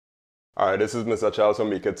Alright, this is Mr. Charles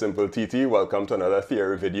from makeITsimpleTT. Welcome to another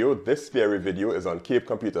theory video. This theory video is on Cape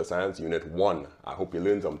Computer Science Unit 1. I hope you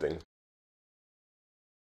learned something.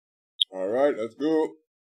 Alright, let's go.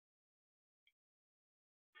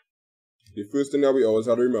 The first thing that we always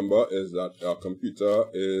have to remember is that our computer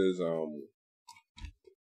is a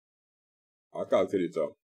calculator.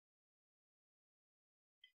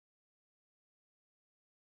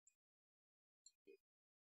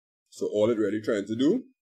 So all it's really trying to do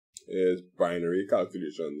is binary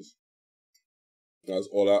calculations. That's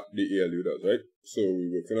all that the ALU does, right? So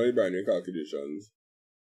we're working on the binary calculations.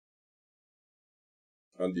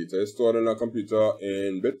 And data is stored in our computer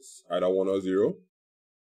in bits, either 1 or 0.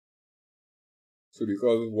 So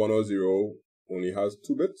because 1 or 0 only has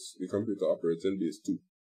 2 bits, the computer operates in base 2.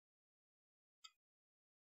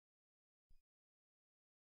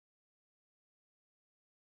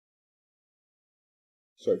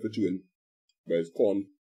 Sorry for chewing, but it's corn.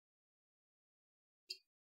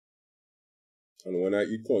 And when I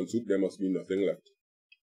eat corn soup, there must be nothing left.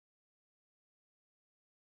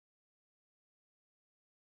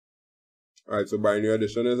 Alright, so binary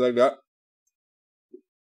addition is like that.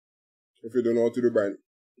 If you don't know how to do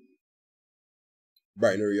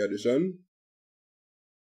binary addition,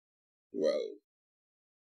 well,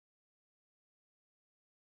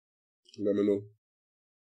 let me know.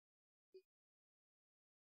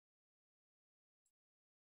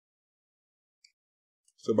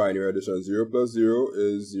 So binary addition, 0 plus 0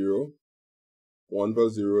 is 0, 1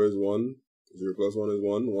 plus 0 is 1, 0 plus 1 is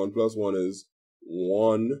 1, 1 plus 1 is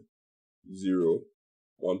 1, 0,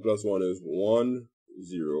 1 plus 1 is 1,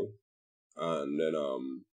 0, and then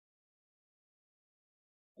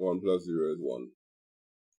 1 plus 0 is 1.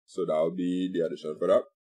 So that will be the addition for that.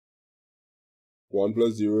 1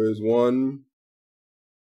 plus 0 is 1.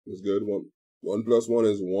 That's good. 1 plus 1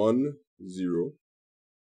 is 1, 0.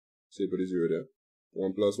 Say put a 0 there.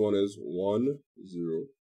 1 plus 1 is 1, 0.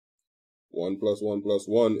 1 plus 1 plus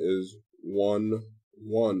 1 is 1,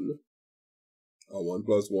 1. And 1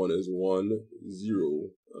 plus 1 is 1,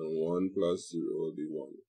 0. And 1 plus 0 will be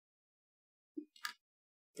 1.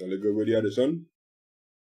 Are you good with the addition?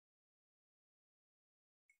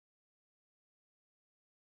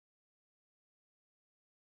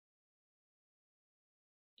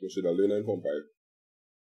 We should have learned 9.5.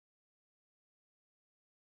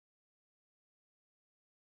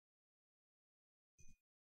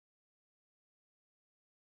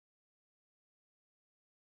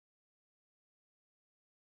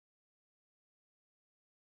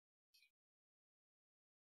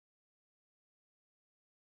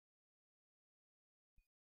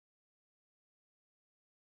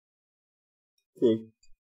 Cool.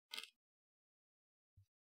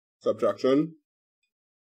 Subtraction.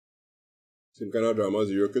 Same kind of drama.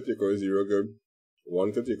 0 could take away 0, good.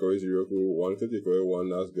 1 could take away 0, cool. 1 could take away 1,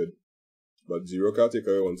 that's good. But 0 can't take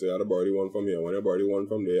away 1, so you have to borrow the 1 from here. When you borrow the 1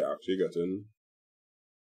 from there, you're actually getting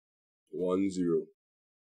 1, 0.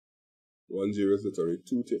 1, 0 is literally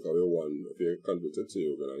 2 take away 1. If you convert it to,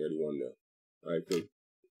 you're going to get the 1 there. Alright, cool.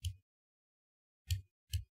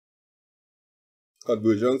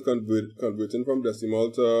 Conversions, converting from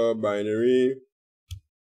decimal to binary.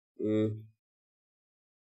 None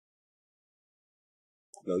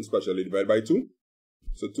specially. Divide by 2.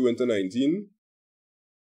 So 2 into 19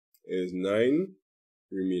 is 9.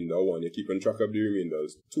 Remainder 1. You're keeping track of the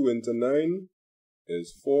remainders. 2 into 9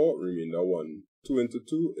 is 4. Remainder 1. 2 into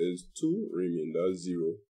 2 is 2. Remainder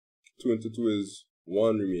 0. 2 into 2 is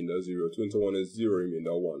 1. Remainder 0. 2 into 1 is 0.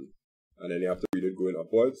 Remainder 1. And then you have to read it going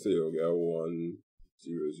upwards. So you'll get 1,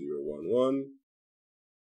 0, 0, 1, 1.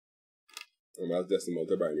 And that's decimal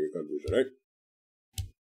to binary conversion, right?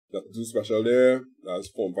 Nothing too special there. That's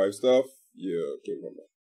Form 5 stuff. Yeah, came from that.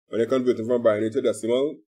 When you're converting from binary to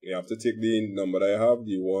decimal, you have to take the number that you have,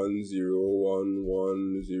 the 1, 0, 1,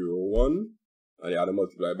 1, 0, 1, and you have to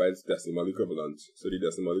multiply by its decimal equivalent. So the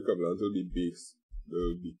decimal equivalent will be based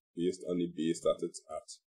on the base that it's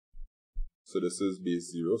at. So this is base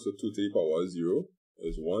 0, so 2 to the power 0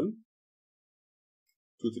 is 1.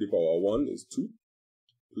 2 to the power 1 is 2.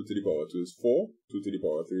 2 to the power 2 is 4. 2 to the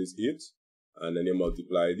power 3 is 8. And then you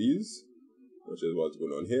multiply these, which is what's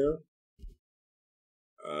going on here.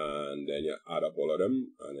 And then you add up all of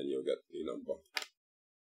them, and then you'll get the number.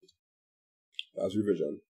 That's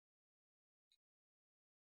revision.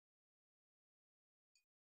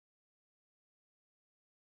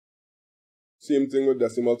 Same thing with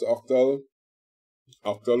decimal to octal.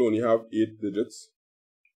 Octal only have 8 digits.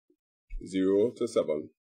 0 to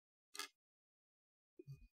 7.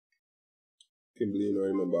 Kimberly, I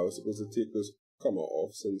remember I was supposed to take this comma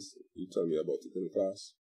off since you told me about it in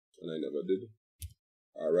class, and I never did.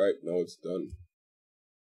 Alright, now it's done.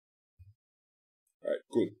 Alright,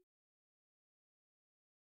 cool.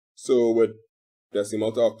 So with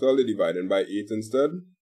decimal to octal, you're dividing by 8 instead.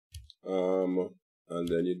 And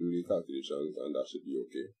then you do the calculations, and that should be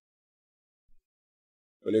okay.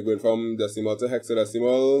 When you're going from decimal to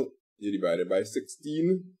hexadecimal, you divide it by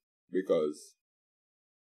 16, because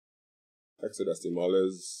hexadecimal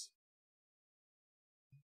is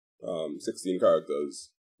 16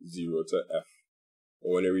 characters, 0 to F.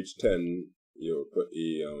 Or when you reach 10, you put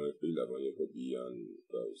A, and when you put 11, you put B, and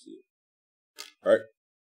 12, C. Alright,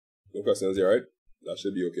 no questions here, right? That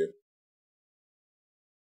should be okay.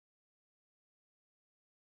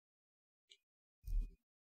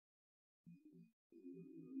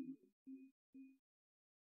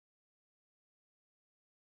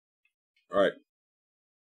 Alright,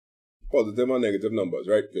 positive and negative numbers,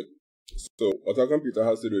 right? Good. So what our computer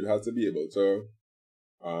has to do, it has to be able to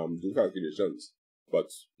do calculations. But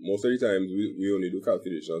most of the times, we only do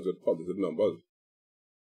calculations with positive numbers.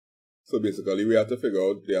 So basically, they have to figure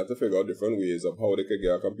out different ways of how they could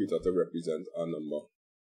get a computer to represent a number.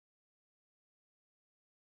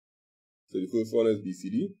 So the first one is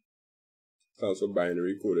BCD. Stands for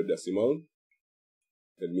binary coded decimal.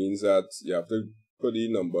 It means that you have to put the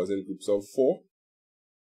numbers in groups of 4.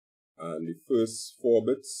 And the first four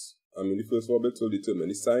bits will determine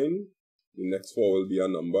the sign. The next 4 will be a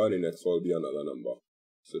number, and the next 4 will be another number.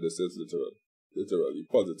 So this is literally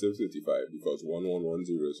positive 35, because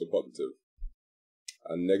 1110 is so positive.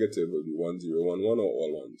 And negative will be 1011 or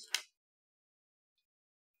all ones.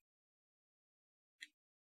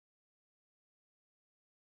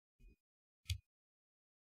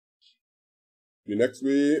 The next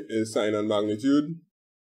way is sign and magnitude.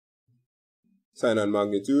 Sign and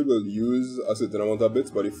magnitude will use a certain amount of bits,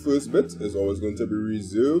 but the first bit is always going to be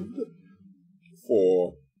reserved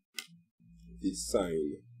for the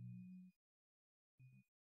sign.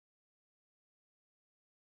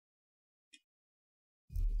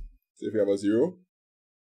 So if you have a 0,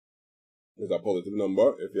 it's a positive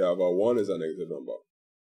number. If you have a 1, it's a negative number.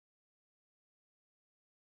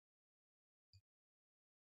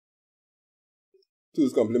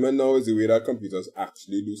 Two's complement now is the way that computers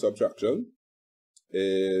actually do subtraction.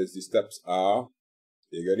 Is the steps are,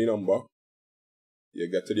 you get the number, you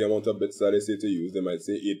get to the amount of bits that they say to use. They might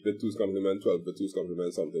say 8-bit 2's complement, 12-bit 2's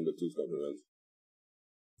complement, something but 2's complement.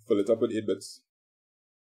 Fill it up with 8 bits,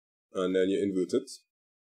 and then you invert it.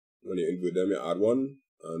 When you invert them, you add 1,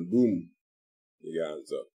 and boom, you get an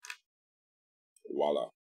answer. Voila.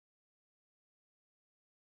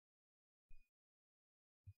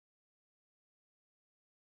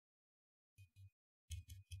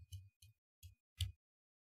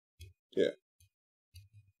 Yeah.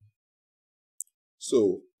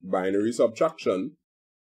 So, binary subtraction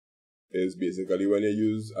is basically when you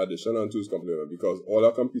use addition and 2's complement, because all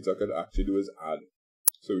a computer could actually do is add.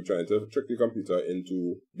 So we're trying to trick the computer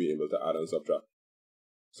into being able to add and subtract.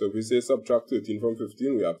 So if we say subtract 13 from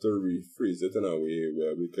 15, we have to rephrase it in a way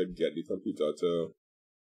where we could get the computer to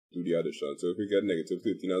do the addition. So if we get negative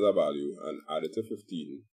 13 as a value and add it to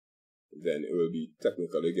 15, then it will be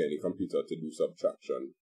technically getting the computer to do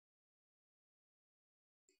subtraction.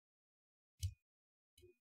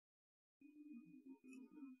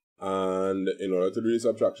 And in order to do the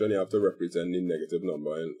subtraction, you have to represent the negative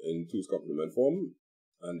number in 2's complement form,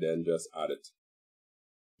 and then just add it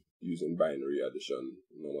using binary addition,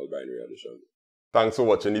 normal binary addition. Thanks for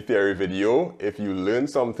watching the theory video. If you learned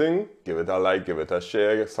something, give it a like, give it a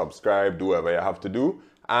share, subscribe, do whatever you have to do.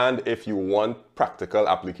 And if you want practical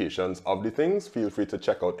applications of the things, feel free to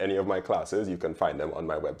check out any of my classes. You can find them on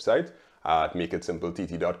my website at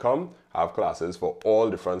makeITsimpleTT.com. I have classes for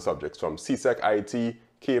all different subjects from CSEC IT,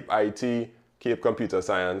 CAPE IT, CAPE Computer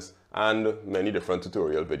Science, and many different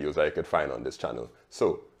tutorial videos that you could find on this channel.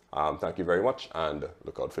 So, thank you very much, and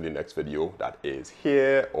look out for the next video that is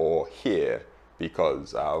here or here,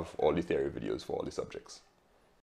 because I have all the theory videos for all the subjects.